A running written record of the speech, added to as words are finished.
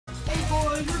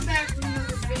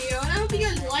hope you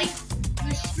guys liked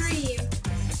the stream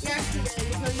yesterday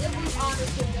because it was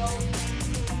honestly dope.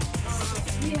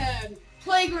 We had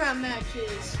playground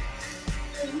matches,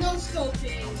 there's no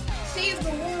scoping, save the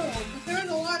world. But there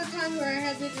was a lot of times where I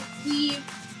had to just leave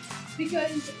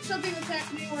because something was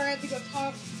happening where I had to go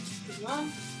talk to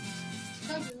mom.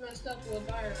 Something's messed up with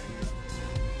a diary.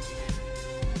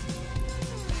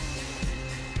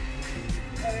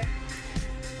 Okay.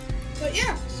 But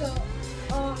yeah, so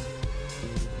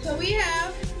we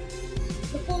have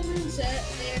the full moon set,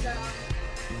 and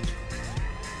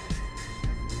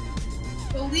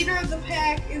the leader of the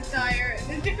pack is Dire.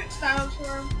 There's different styles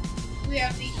for him. We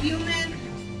have the human,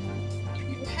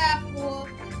 the half wolf,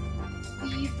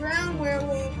 the brown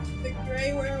werewolf, the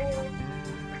gray werewolf,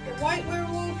 the white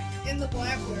werewolf, and the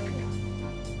black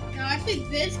werewolf. Now I think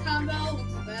this combo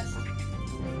looks the best.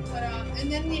 But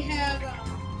and then we have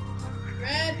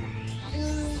red,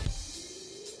 blue,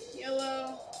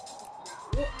 yellow,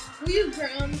 we use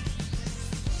brown,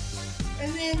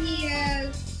 and then he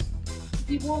has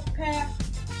the wolf pack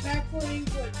backbling,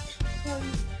 which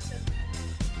comes to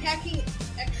packing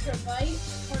extra bite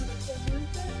from the full moon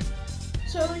set.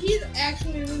 So he's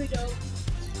actually really dope.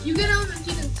 You get him in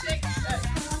season 6 at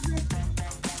 200.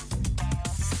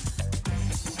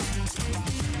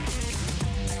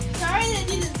 Sorry that I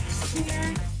didn't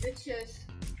sooner. It's just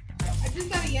I just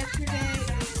got it yesterday, and I don't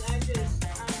know.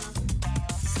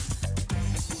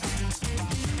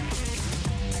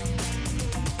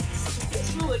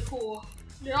 It's really cool.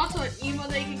 There's also an emo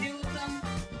that you can do with them.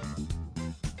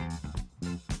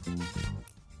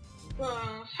 How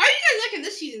are you guys liking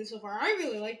this season so far? I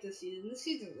really like this season. This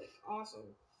season's like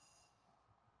awesome.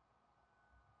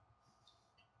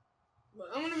 But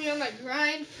I'm gonna be on that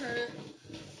grind for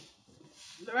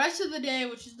the rest of the day,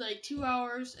 which is like 2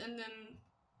 hours, and then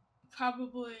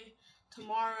probably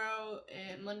tomorrow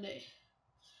and Monday.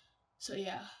 So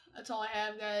yeah, that's all I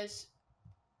have, guys.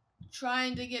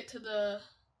 Trying to get to the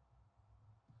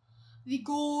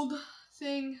gold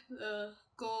thing, the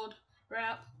gold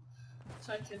wrap,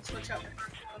 so I can switch out my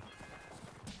first one.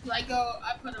 I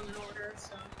put them in order,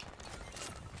 so.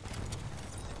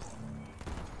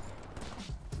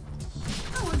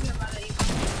 I wasn't about that either.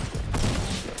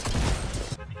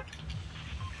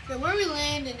 Okay, where are we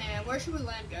landing at? Where should we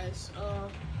land, guys?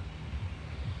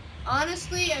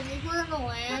 Honestly, I think we're gonna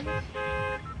land.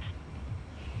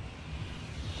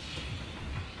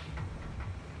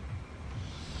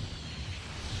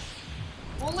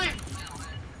 We'll land.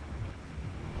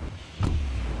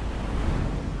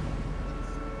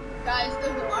 Guys,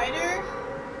 the glider,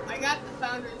 I got the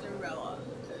Founder's umbrella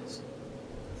because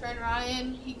friend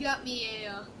Ryan, he got me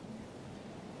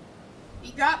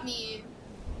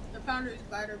the Founder's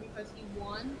glider because he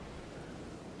won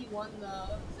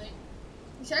the thing.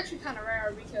 It's actually kind of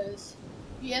rare because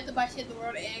you have to buy Save the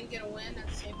World and get a win at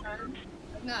the same time.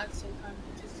 Like, not at the same time,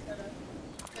 you just gotta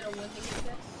get a win to get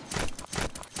this.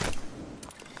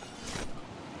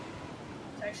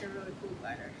 It's actually a really cool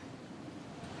glider.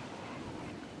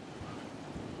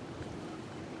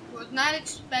 Was not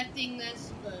expecting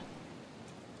this, but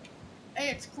hey,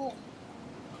 it's cool.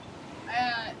 I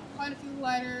got quite a few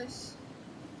gliders.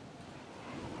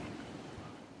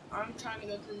 I'm trying to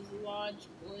go to this lodge,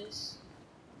 boys.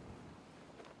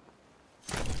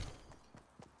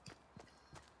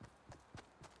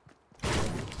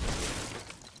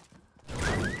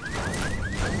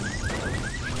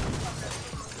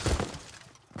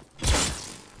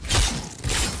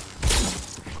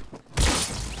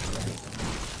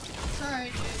 Sorry,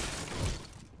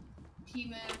 dude.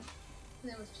 P-Man.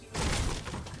 His name was P-Man.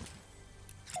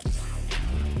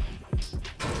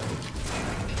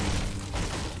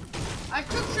 I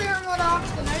took Trigger Mode off,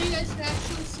 so now you guys can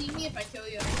actually see me if I kill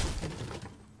you.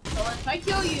 So if I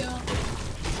kill you,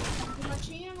 come to my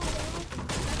channel.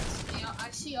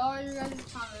 I see all your guys'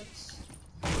 comments.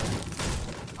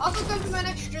 Also come to my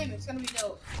next stream, it's gonna be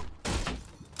dope.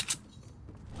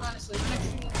 Honestly, my next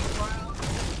stream will be tomorrow.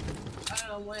 I don't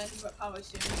know when, but probably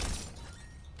soon.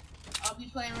 I'll be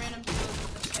playing random duos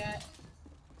with the chat.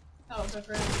 Oh, my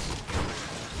friends.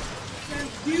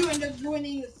 If you end up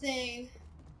joining the thing,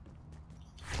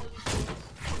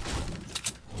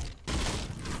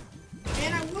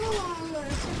 and I will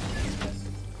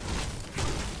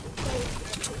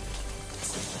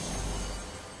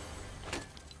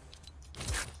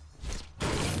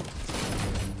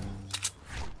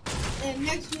and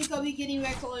next week I'll be getting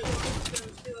back to like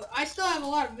I still have a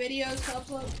lot of videos to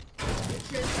upload. It's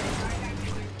just like I have to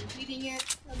be completing it.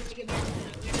 I'm gonna get back to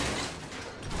that later.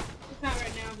 It's not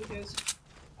right now because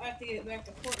I have to get back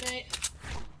to Fortnite.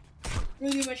 I'm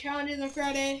gonna do my challenges on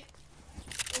Friday,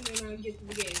 and then I'll get to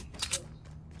the game. So.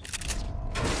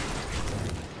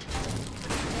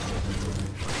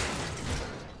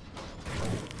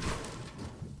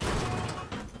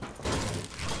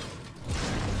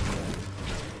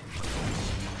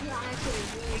 actually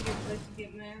a really good place to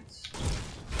get mats.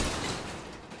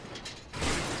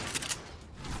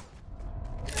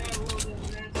 I have a little bit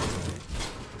of mats.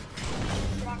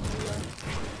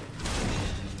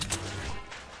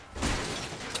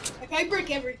 If I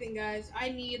break everything, guys, I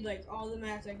need like all the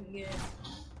mats I can get.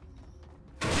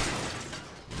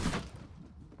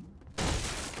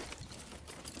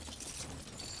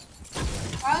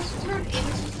 I also turned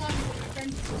aimless on for my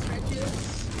friend stretches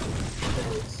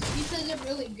because he says they're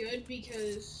really good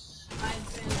because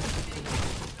I've been hitting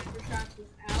sniper shots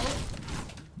without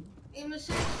aim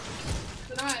assist.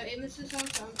 So now I have aim assist on,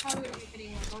 so I'm probably gonna be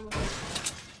hitting like almost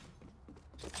everything.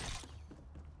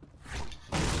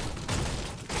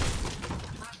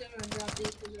 Honestly, I'm gonna drop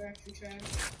these because they're actually trash.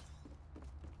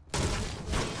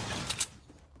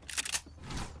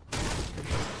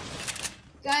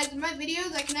 Guys, in my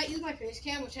videos, I cannot use my face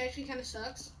cam, which actually kind of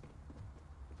sucks.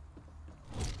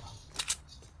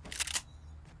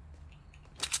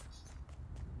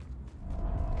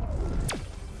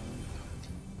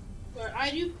 But I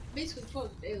do basically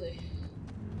post daily.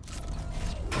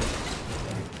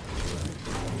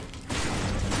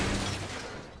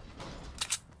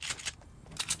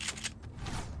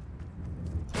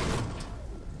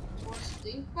 More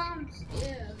stink bombs?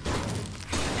 Yeah.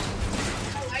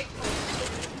 I like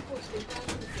people stink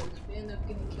bombs because they end up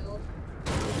getting killed.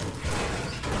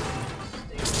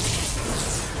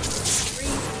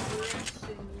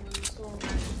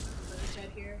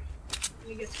 Here. Let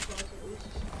me get some close at least.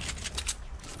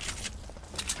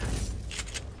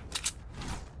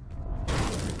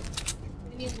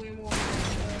 I need way more mats,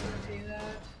 so I'm gonna do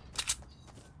that.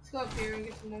 Let's go up here and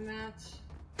get some more mats.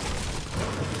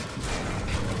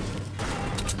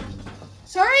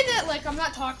 Sorry that like I'm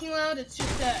not talking loud, it's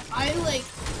just that I like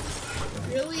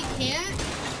really can't.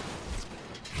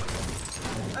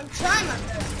 I'm trying my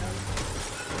best though.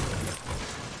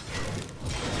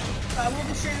 I will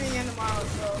be streaming again tomorrow,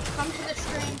 so come to the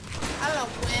stream. I don't know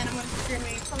when I'm going to be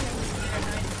streaming. It's probably going to be late at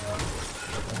night, so.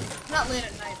 Not late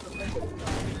at night, but late at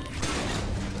night.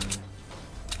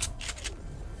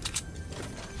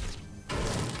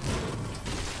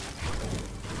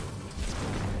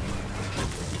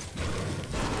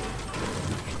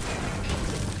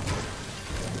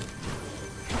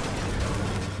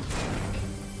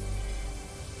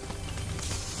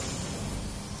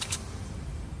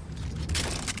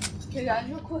 Okay guys,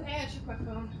 real quick, I gotta check my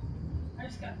phone. I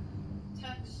just got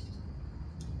text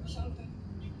or something.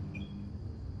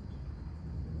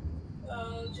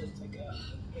 Just like a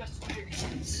messenger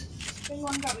kids.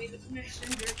 One got me the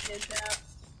messenger kids app.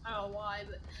 I don't know why,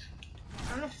 but I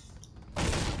don't know.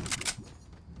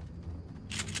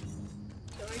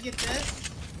 So I get this.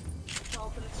 I'll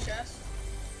open its chest.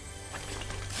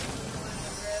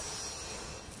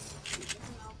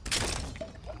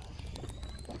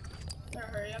 Better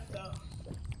hurry up though.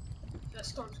 That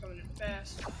storm's coming in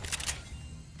fast.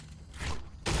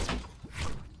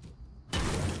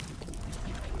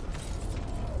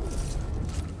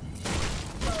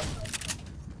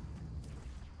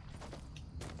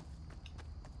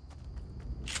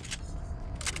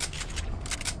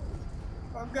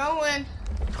 We're going.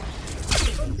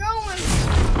 We're going.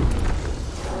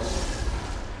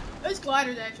 This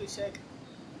glider's actually sick.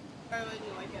 I really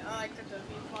do like it. I like that the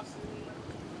beam box.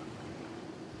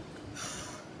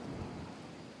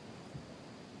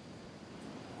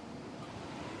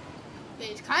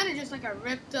 It's kind of just like a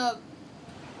ripped up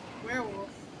werewolf.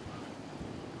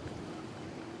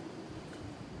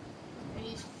 And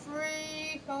he's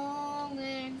free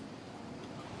falling.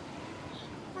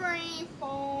 Free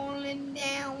falling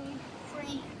down.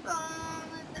 Free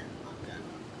falling down. Okay.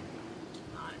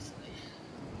 Honestly.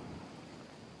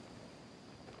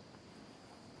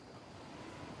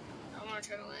 I want to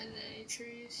try to land in any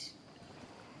trees.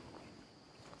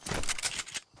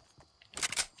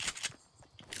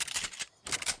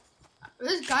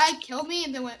 This guy killed me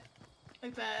and then went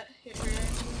like that. Yesterday.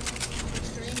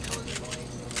 Stream, that was annoying.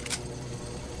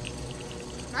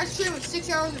 My stream was 6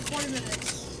 hours and 40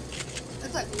 minutes.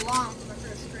 That's like long for my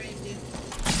first stream, dude.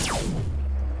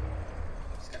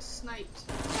 Just got sniped.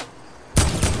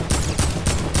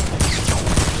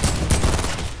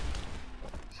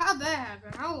 How'd that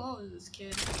happen? How low is this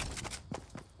kid?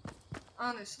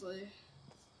 Honestly.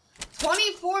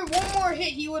 24, one more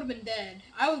hit, he would have been dead.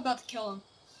 I was about to kill him.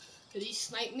 Because he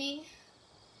sniped me,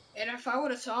 and if I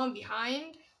would have saw him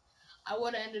behind, I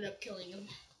would have ended up killing him.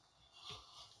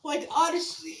 Like,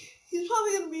 honestly, he's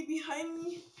probably going to be behind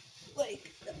me.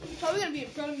 Like, he's probably going to be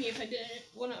in front of me if I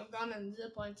wouldn't have gone on the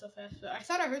zipline so fast. But I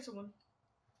thought I heard someone.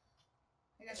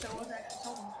 I guess that was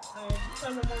someone. Alright,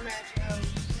 some more match.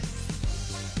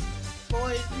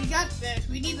 Boys, we got this.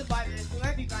 We need to buy this. We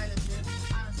might be buying this shit.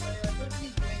 Honestly, like, look at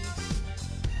these wings.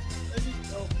 They're just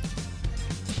dope.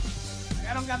 Like,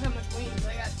 I don't got that much wings.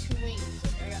 I got 2 wings.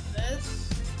 Like, I got this,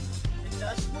 the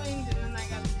dust wings, and then I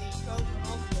got the frozen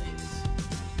old wings.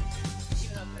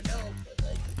 Even though they're dope, but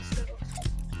like, still.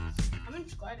 How many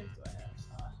gliders do I have?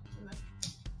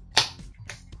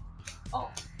 Oh,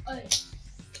 okay.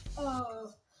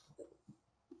 Oh.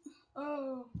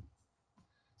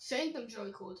 Sanctum's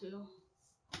really cool too.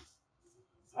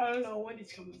 I don't know when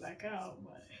it's coming back out,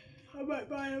 but I might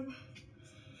buy him.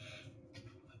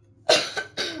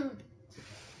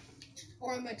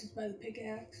 Or I might just buy the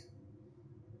pickaxe.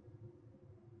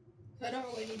 I don't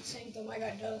really need Sanctum, I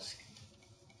got Dusk.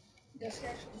 Dusk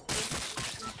actually.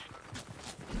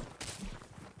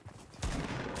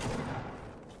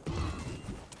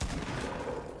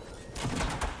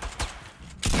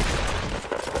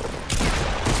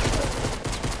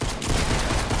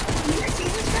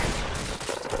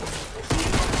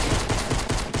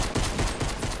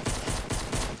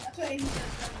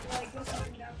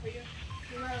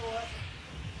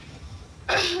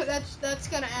 That's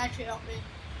gonna actually help me.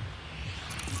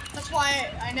 That's why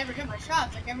I never hit my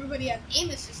shots. Like, everybody has aim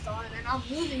assist on, and I'm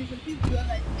losing from people who have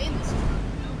that aim assist on, you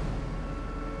know?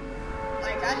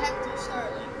 Like, I have to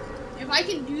start, like, if I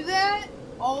can do that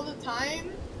all the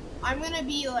time, I'm gonna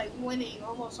be, like, winning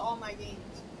almost all my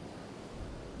games.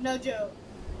 No joke.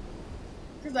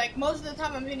 Because, like, most of the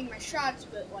time I'm hitting my shots,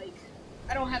 but, like,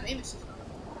 I don't have aim assist on.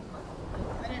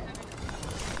 I didn't have it.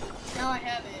 Now I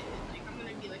have it, and, like, I'm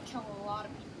gonna be, like, killing a lot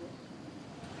of people.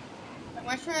 Like,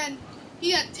 my friend,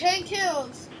 he got 10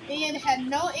 kills, and had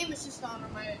no aim assist on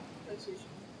my PlayStation.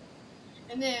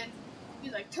 And then,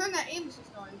 he's like, turn that aim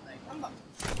assist on. He's like, I'm about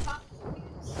to pop this.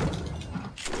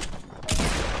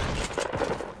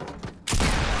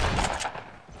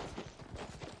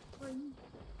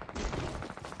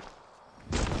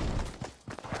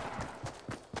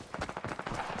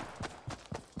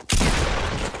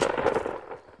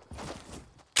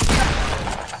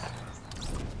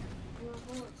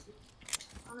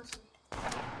 Honestly.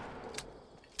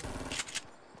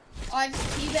 Oh, I just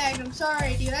teabagged. I'm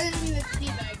sorry, dude. I didn't mean to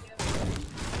teabag you.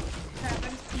 Crap, I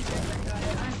just teabagged that guy.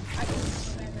 I feel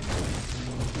so bad right now.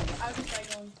 I was just like,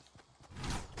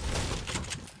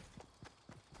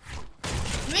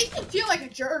 it makes me feel like a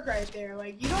jerk right there.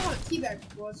 Like, you don't want to teabag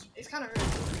people. It's kind of rude.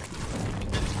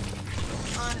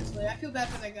 Honestly, I feel bad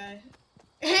for that guy.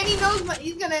 And he knows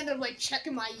he's gonna end up, like,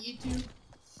 checking my YouTube.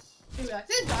 He'll be like,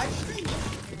 this guy's streaming.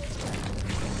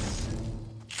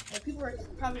 Like, people are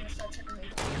probably gonna start checking my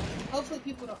YouTube. Hopefully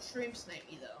people don't stream snipe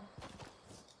me though.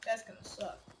 That's gonna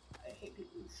suck. I hate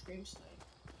people who stream snipe.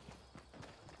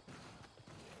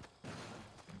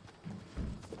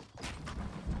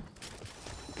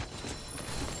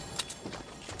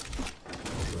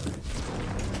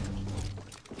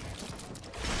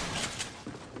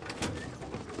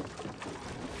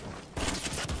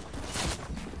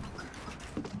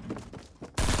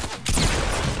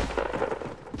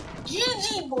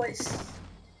 GG, boys.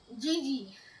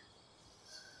 GG.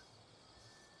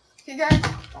 Okay, guys.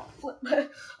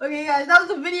 Okay, guys, that was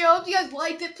the video. Hope you guys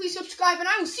liked it. Please subscribe, and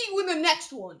I will see you in the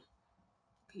next one.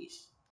 Peace.